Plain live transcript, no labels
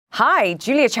Hi,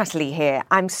 Julia Chatterley here.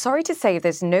 I'm sorry to say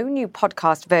there's no new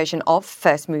podcast version of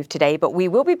First Move today, but we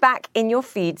will be back in your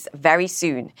feeds very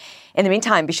soon. In the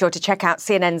meantime, be sure to check out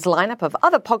CNN's lineup of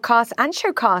other podcasts and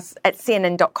showcasts at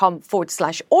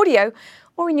cnn.com/audio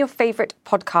or in your favorite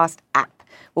podcast app.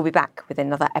 We'll be back with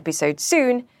another episode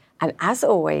soon. And as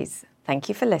always, thank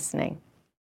you for listening.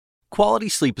 Quality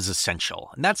sleep is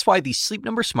essential, and that's why the Sleep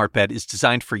Number Smart Bed is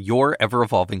designed for your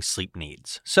ever-evolving sleep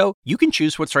needs. So you can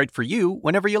choose what's right for you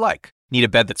whenever you like. Need a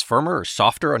bed that's firmer or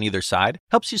softer on either side?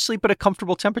 Helps you sleep at a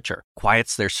comfortable temperature.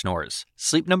 Quiets their snores.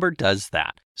 Sleep Number does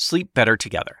that. Sleep better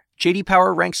together. J.D.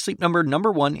 Power ranks Sleep Number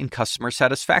 #1 in customer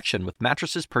satisfaction with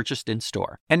mattresses purchased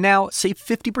in-store. And now, save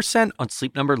 50% on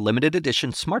Sleep Number limited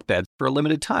edition smart beds for a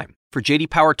limited time. For J.D.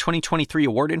 Power 2023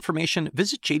 award information,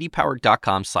 visit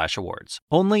jdpower.com/awards.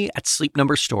 Only at Sleep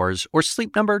Number stores or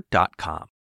sleepnumber.com.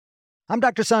 I'm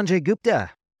Dr. Sanjay Gupta,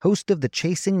 host of the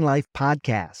Chasing Life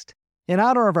podcast. In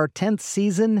honor of our 10th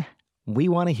season, we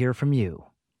want to hear from you.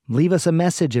 Leave us a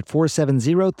message at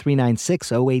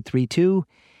 470-396-0832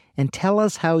 and tell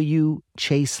us how you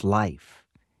chase life.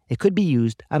 It could be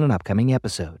used on an upcoming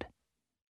episode.